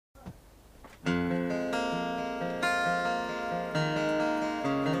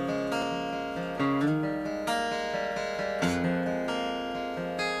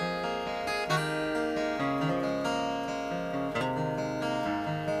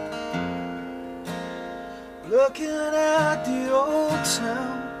looking at the old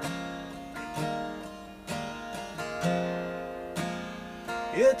town.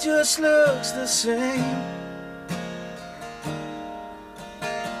 It just looks the same.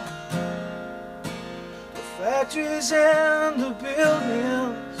 The factories and the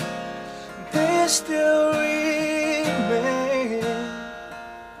buildings, they still remain.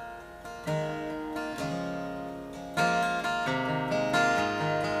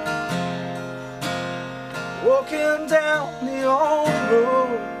 Walking down the old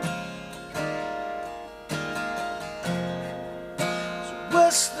road, the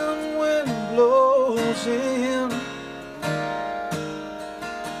western wind blows in.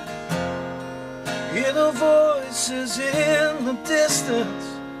 Hear the voices in the distance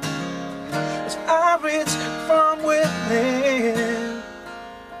as I reach from within,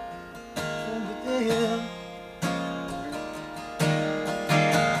 from within.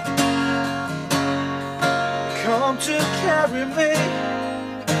 Come to carry me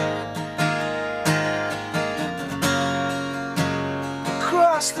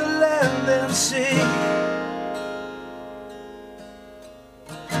across the land and sea.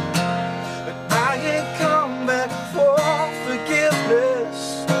 But I ain't come back for forgiveness,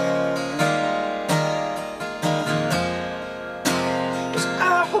 'cause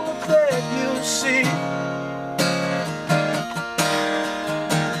I hope that you see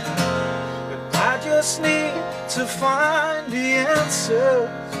that I just need to find the answers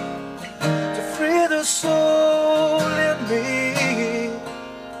to free the soul in me,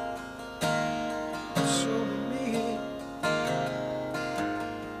 soul in me.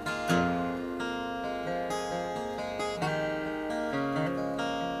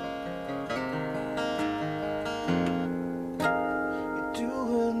 You're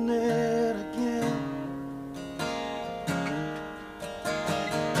doing it again.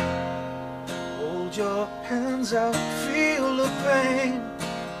 Hold your hands out, feel the pain.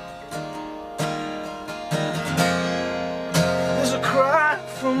 There's a cry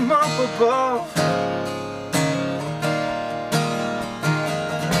from up above.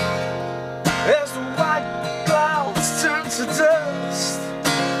 As the white clouds turn to dust,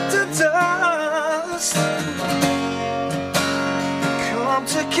 to dust. Come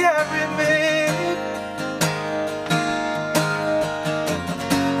to carry me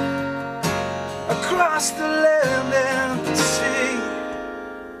across the